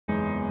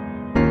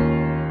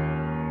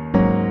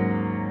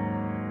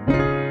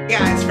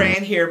Guys,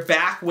 Fran here,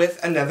 back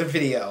with another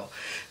video.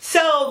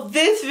 So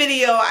this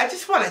video, I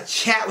just want to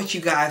chat with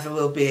you guys a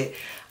little bit.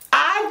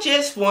 I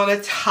just want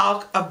to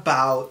talk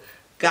about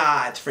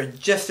God for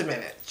just a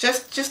minute,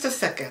 just a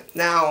second.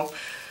 Now,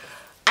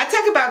 I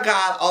talk about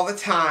God all the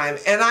time,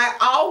 and I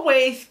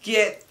always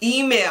get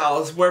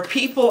emails where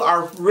people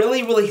are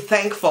really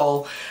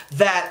thankful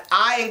that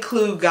I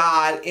include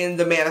God in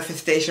the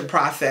manifestation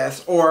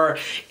process or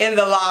in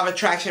the law of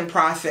attraction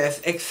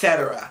process,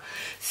 etc.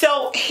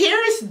 So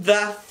here's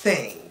the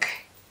thing.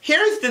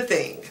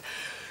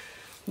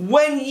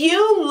 When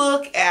you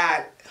look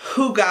at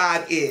who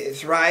God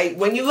is, right?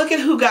 When you look at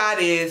who God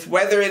is,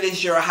 whether it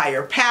is your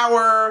higher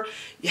power,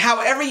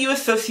 however you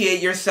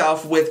associate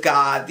yourself with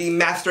God, the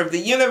master of the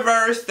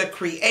universe, the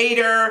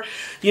creator,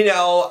 you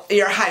know,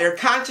 your higher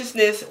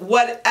consciousness,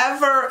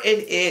 whatever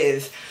it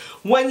is,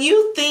 when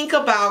you think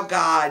about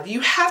God, you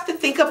have to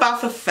think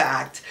about the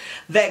fact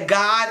that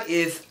God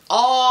is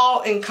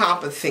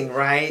all-encompassing,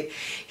 right?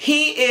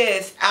 He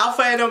is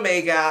Alpha and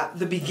Omega,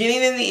 the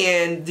beginning and the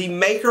end, the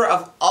maker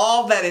of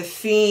all that is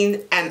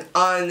seen and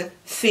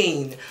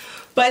unseen.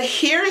 But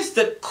here's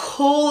the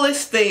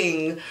coolest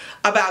thing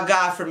about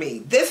God for me.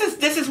 This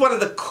is one of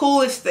the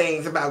coolest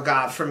things about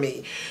God for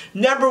me.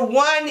 Number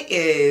one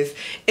is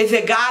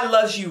that God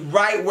loves you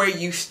right where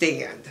you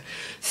stand.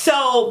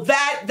 So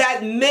that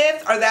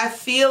myth or that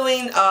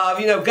feeling of,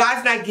 you know,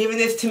 God's not giving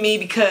this to me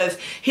because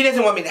he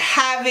doesn't want me to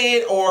have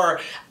it, or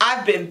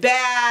I've been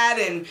bad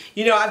and,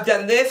 you know, I've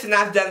done this and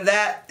I've done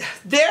that.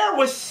 There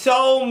were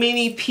so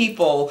many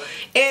people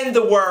in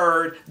the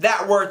Word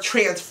that were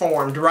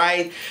transformed,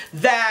 right?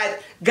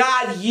 That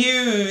God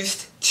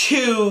used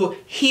to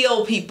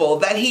heal people,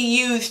 that he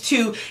used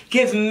to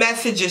give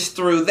messages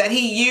through, that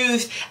he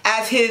used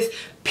as his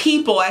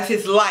people, as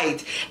his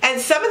light. And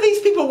some of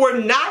these people were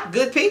not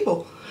good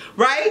people,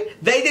 right?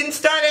 They didn't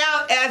start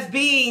out as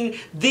being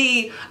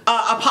the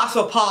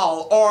Apostle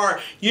Paul or,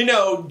 you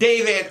know,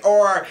 David,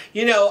 or,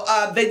 you know,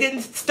 they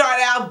didn't start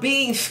out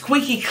being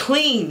squeaky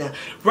clean,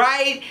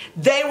 right?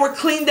 They were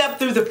cleaned up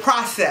through the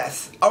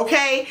process,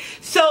 okay?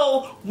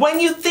 So when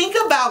you think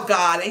about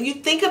God and you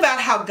think about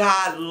how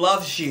God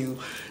loves you,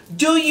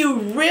 do you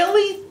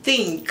really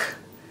think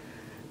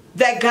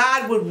that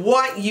God would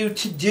want you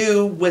to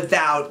do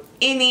without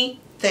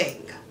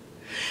anything?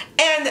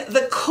 And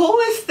the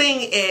coolest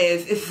thing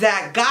is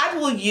that God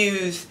will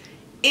use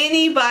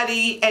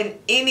anybody and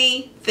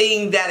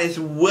anything that is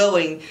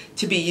willing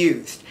to be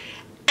used.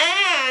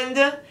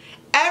 And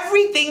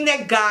everything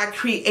that God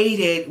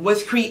created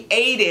was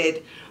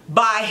created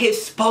by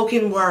his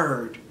spoken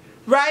word,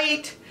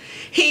 right?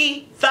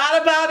 He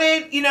thought about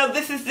it, you know,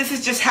 this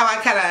is just how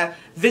I kind of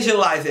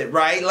visualize it,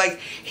 right? Like,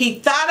 he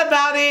thought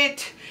about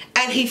it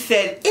and he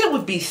said, it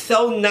would be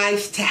so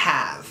nice to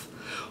have.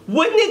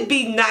 Wouldn't it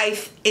be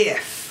nice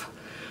if?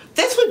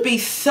 This would be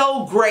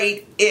so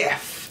great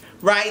if,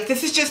 right?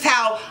 This is just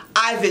how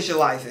I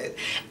visualize it.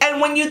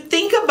 And when you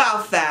think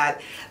about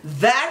that,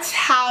 that's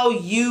how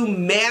you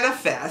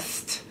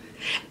manifest,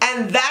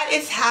 and that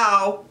is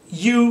how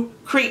you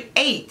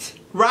create,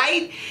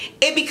 right?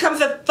 It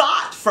becomes a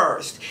thought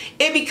first.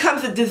 It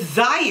becomes a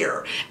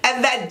desire,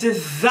 and that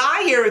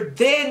desire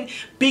then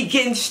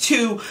begins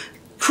to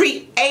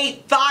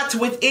create thoughts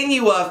within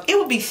you of, it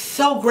would be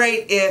so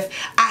great if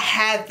I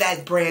had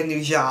that brand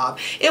new job.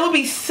 It would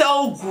be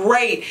so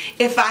great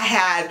if I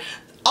had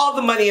all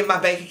the money in my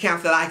bank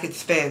account that I could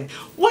spend.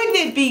 Wouldn't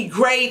it be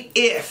great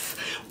if?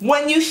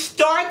 When you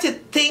start to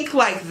think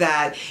like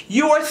that,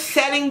 you are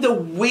setting the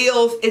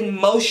wheels in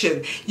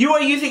motion. You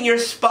are using your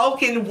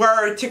spoken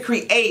word to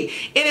create.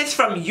 It is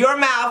from your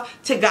mouth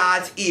to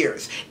God's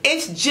ears.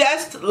 It's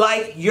just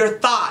like your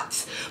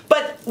thoughts.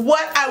 But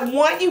what I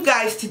want you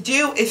guys to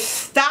do is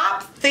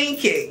stop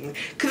thinking,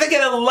 because I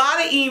get a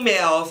lot of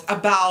emails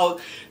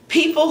about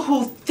people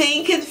who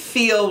think and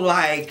feel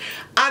like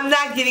I'm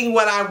not getting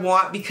what I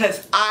want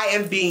because I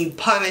am being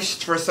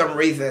punished for some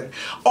reason,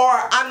 or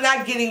I'm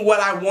not getting what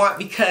I want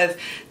because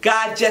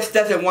God just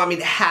doesn't want me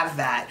to have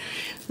that.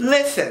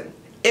 Listen,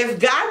 if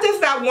God does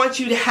not want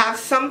you to have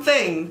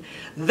something,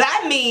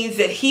 that means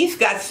that he's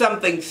got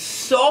something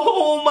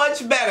so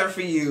much better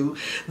for you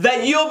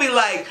that you'll be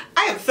like,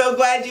 I am so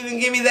glad you didn't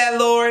give me that,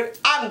 Lord.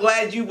 I'm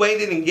glad you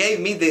waited and gave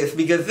me this,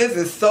 because this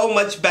is so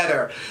much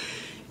better.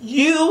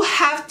 You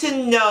have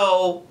to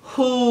know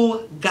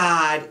who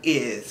God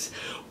is.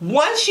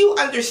 Once you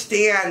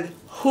understand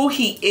who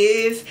he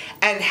is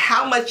and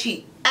how much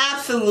he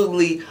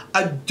absolutely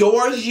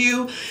adores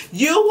you,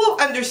 you will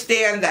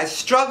understand that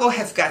struggle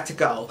has got to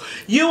go.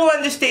 You will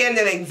understand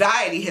that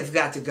anxiety has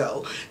got to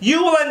go.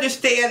 You will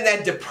understand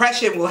that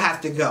depression will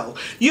have to go.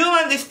 You'll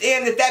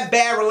understand that that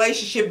bad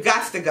relationship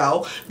got to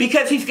go,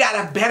 because he's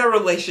got a better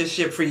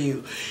relationship for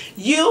you.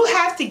 You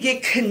have to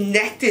get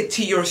connected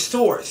to your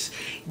source.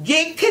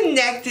 Get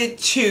connected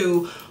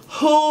to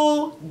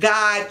who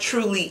God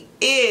truly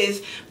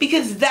is,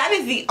 because that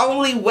is the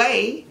only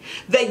way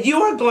that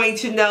you are going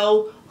to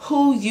know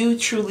who you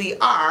truly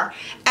are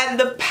and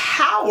the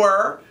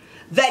power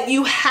that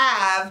you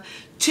have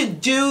to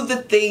do the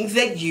things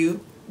that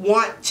you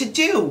want to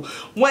do.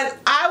 When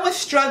I was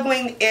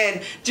struggling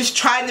and just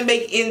trying to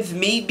make ends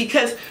meet,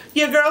 because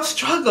your girl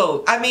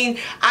struggled. I mean,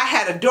 I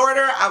had a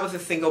daughter, I was a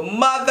single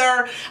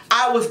mother,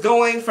 I was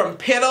going from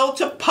piddle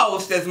to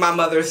post, as my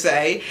mother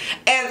say,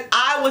 and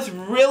I was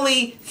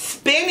really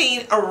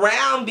spinning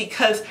around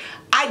because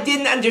I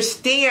didn't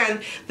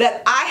understand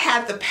that I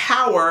had the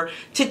power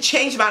to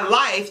change my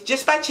life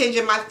just by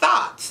changing my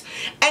thoughts.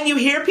 And you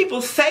hear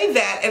people say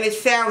that and it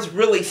sounds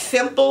really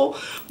simple,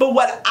 but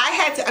what I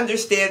had to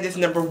understand is,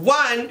 number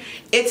one,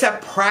 it's a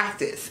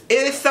practice. It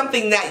is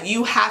something that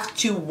you have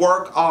to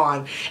work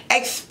on,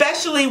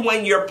 especially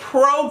when you're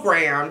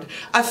programmed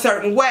a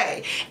certain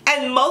way.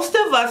 And most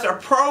of us are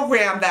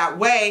programmed that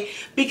way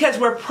because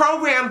we're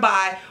programmed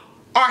by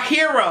our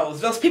heroes,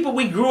 those people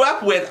we grew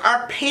up with,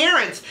 our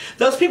parents,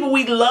 those people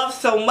we love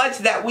so much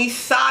that we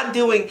saw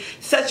doing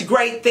such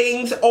great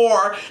things,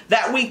 or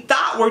that we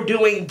thought were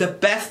doing the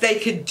best they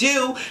could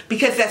do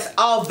because that's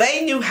all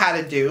they knew how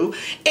to do.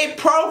 It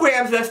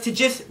programs us to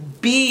just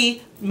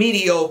be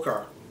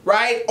mediocre,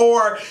 right?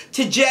 Or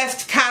to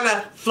just kind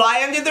of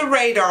fly under the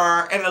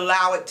radar and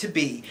allow it to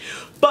be.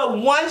 But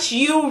once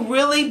you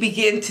really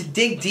begin to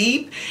dig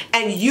deep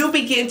and you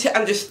begin to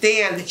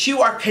understand that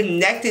you are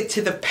connected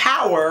to the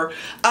power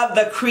of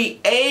the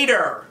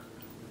Creator,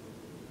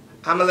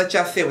 I'm going to let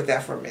y'all sit with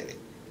that for a minute.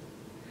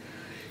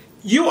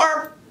 You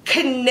are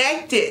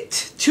connected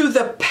to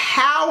the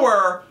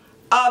power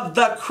of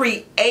the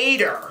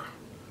Creator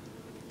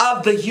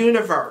of the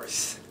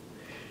universe.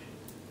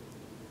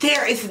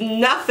 There is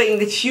nothing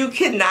that you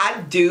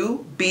cannot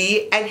do,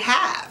 be, and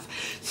have.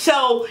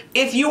 So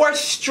if you are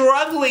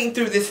struggling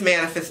through this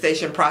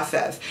manifestation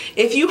process,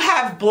 if you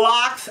have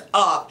blocks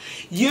up,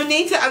 you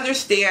need to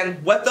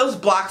understand what those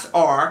blocks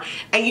are,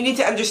 and you need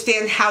to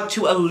understand how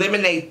to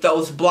eliminate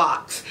those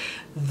blocks.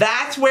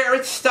 That's where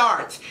it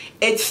starts.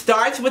 It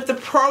starts with the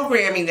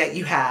programming that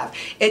you have.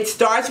 It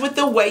starts with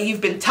the way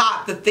you've been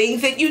taught, the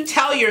things that you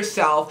tell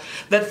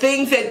yourself, the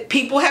things that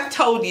people have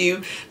told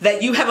you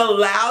that you have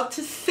allowed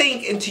to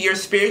sink into your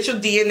spiritual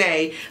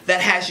DNA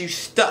that has you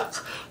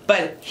stuck.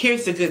 But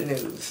here's the good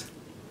news.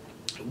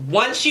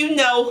 Once you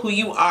know who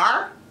you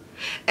are,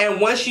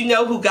 and once you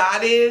know who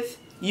God is,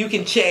 you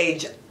can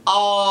change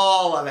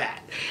all of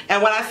that.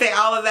 And when I say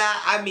all of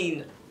that, I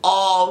mean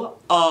all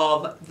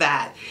of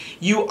that.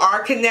 You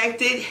are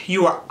connected.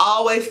 You are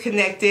always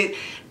connected.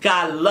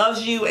 God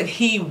loves you and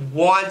He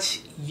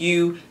wants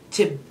you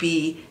to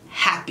be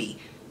happy.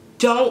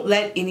 Don't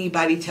let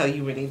anybody tell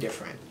you any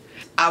different.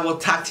 I will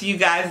talk to you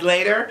guys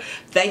later.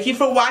 Thank you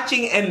for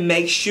watching and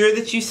make sure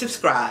that you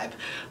subscribe.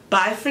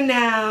 Bye for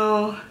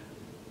now.